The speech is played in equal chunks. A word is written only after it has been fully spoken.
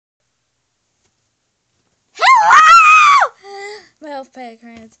of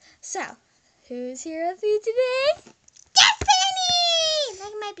playgrounds. So, who's here with me today? Stephanie!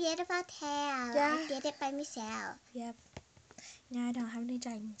 Look at my beautiful tail. Yeah. I did it by myself. Yep. Now I don't have any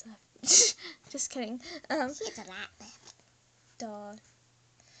diamonds left. Just kidding. She has a lot left. Duh.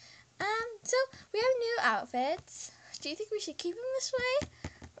 So we have new outfits. Do you think we should keep them this way?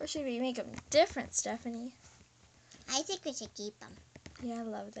 Or should we make them different, Stephanie? I think we should keep them. Yeah, I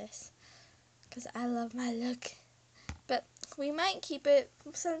love this. Because I love my look. But we might keep it.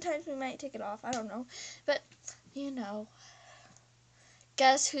 Sometimes we might take it off. I don't know. But, you know.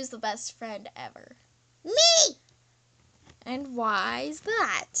 Guess who's the best friend ever? Me! And why is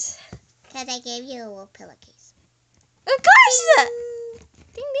that? Because I gave you a little pillowcase. Of course!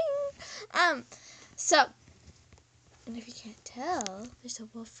 Ding ding! So, and if you can't tell, there's a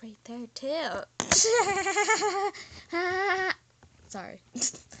wolf right there too. Sorry.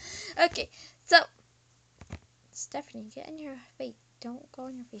 Okay, so Stephanie, get in your face. Don't go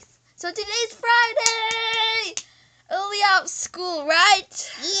in your face. So today's Friday! Early out of school,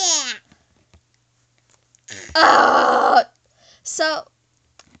 right? Yeah. So,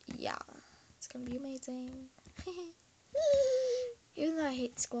 yeah. It's gonna be amazing. Even though I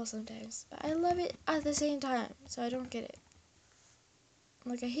hate school sometimes, but I love it at the same time, so I don't get it.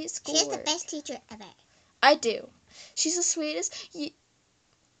 Like, I hate school. She's the best teacher ever. I do. She's the sweetest.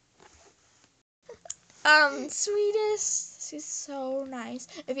 Sweetest. She's so nice.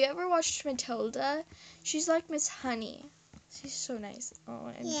 If you ever watched Matilda, she's like Miss Honey. She's so nice. Oh,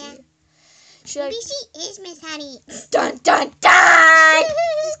 and Yeah. she Maybe she is Miss Honey. Dun dun dun!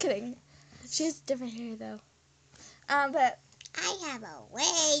 Just kidding. She has different hair though. But I have a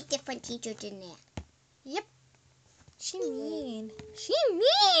way different teacher than that. yep. She mean. She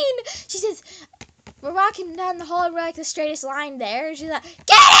mean. She says, we're walking down the hall and we're like the straightest line there. And she's like,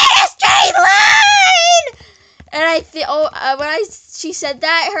 get in a straight line! And I think, when she said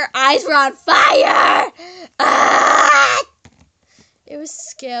that, her eyes were on fire. Ah! It was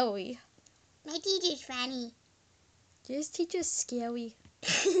scary. My teacher's funny. This teacher's scary.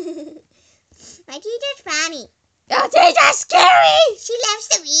 My teacher's funny. Your teacher's scary! She loves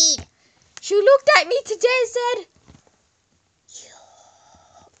to read. She looked at me today and said,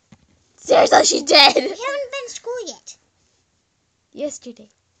 seriously, she did. We haven't been to school yet. Yesterday.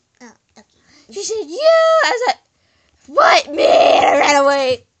 Oh, okay. She said, yeah. I was like, what, me? And I ran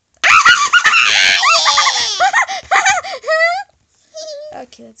away.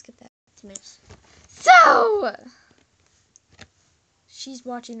 Okay, let's get that. So, she's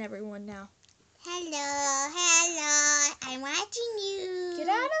watching everyone now. Hello. I'm watching you. Get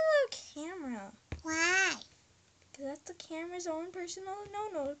out of the camera. Why? Because that's the camera's own personal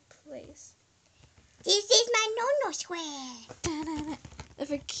no-no place. This is my no-no square.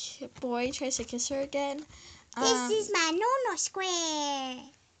 If a boy tries to kiss her again, This is my no-no square.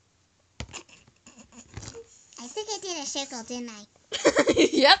 I think I did a circle, didn't I?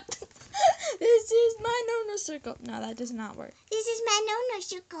 Yep. This is my no-no circle. No, that does not work. This is my no-no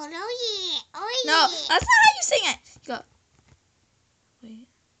circle. Oh, yeah. Oh, No, yeah. that's not how you sing it. You go. Wait.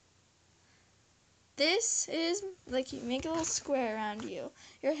 This is, like, you make a little square around your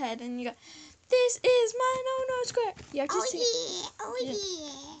head, and you go, this is my no-no square. You have to sing. Yeah. Oh, yeah.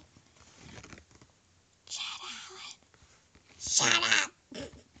 Shut up.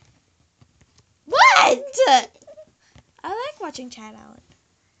 What? I like watching Chad Allen.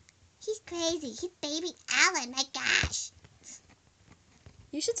 He's crazy. He's baby Alan. My gosh.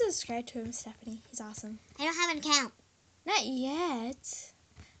 You should subscribe to him, Stephanie. He's awesome. I don't have an account. Not yet,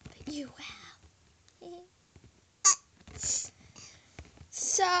 but you will.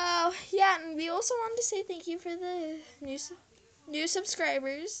 So, yeah, and we also wanted to say thank you for the new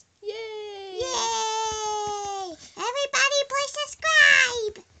subscribers. Yay! Yay! Everybody please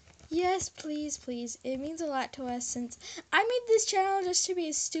subscribe. Yes, please, please. It means a lot to us since I made this channel just to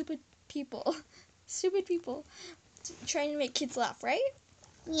be stupid people. Stupid people. Trying to make kids laugh, right?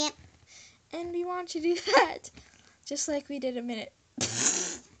 Yep. And we want to do that. Just like we did a minute.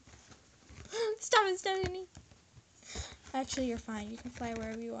 Stop it, Stephanie. Actually, you're fine. You can fly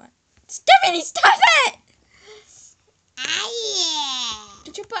wherever you want. Stephanie, stop it! Yeah.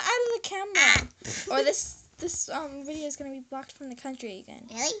 Get your butt out of the camera. Or this video is going to be blocked from the country again.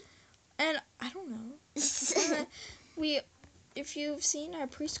 Really? And I don't know. If you've seen our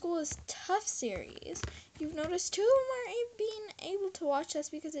Preschool is Tough series, you've noticed two of them aren't being able to watch us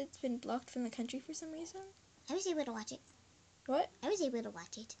because it's been blocked from the country for some reason. I was able to watch it. What? I was able to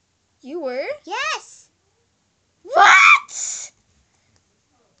watch it. You were? Yes. What?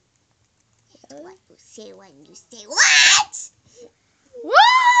 What you say when you say what?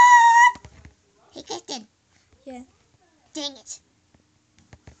 What? Hey, Kristen. Yeah. Dang it.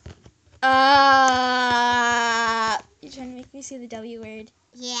 You're trying to make me say the W word.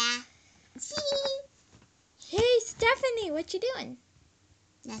 Yeah. Hey, Stephanie, what you doing?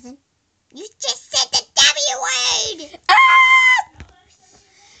 Nothing. You just said the W word.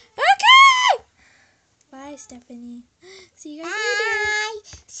 Okay! Bye, Stephanie. See you guys later. Bye.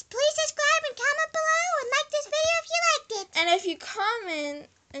 Please subscribe and comment below and like this video if you liked it. And if you comment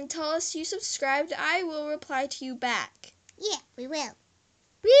and tell us you subscribed, I will reply to you back. Yeah, we will.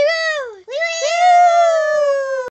 We will! We will!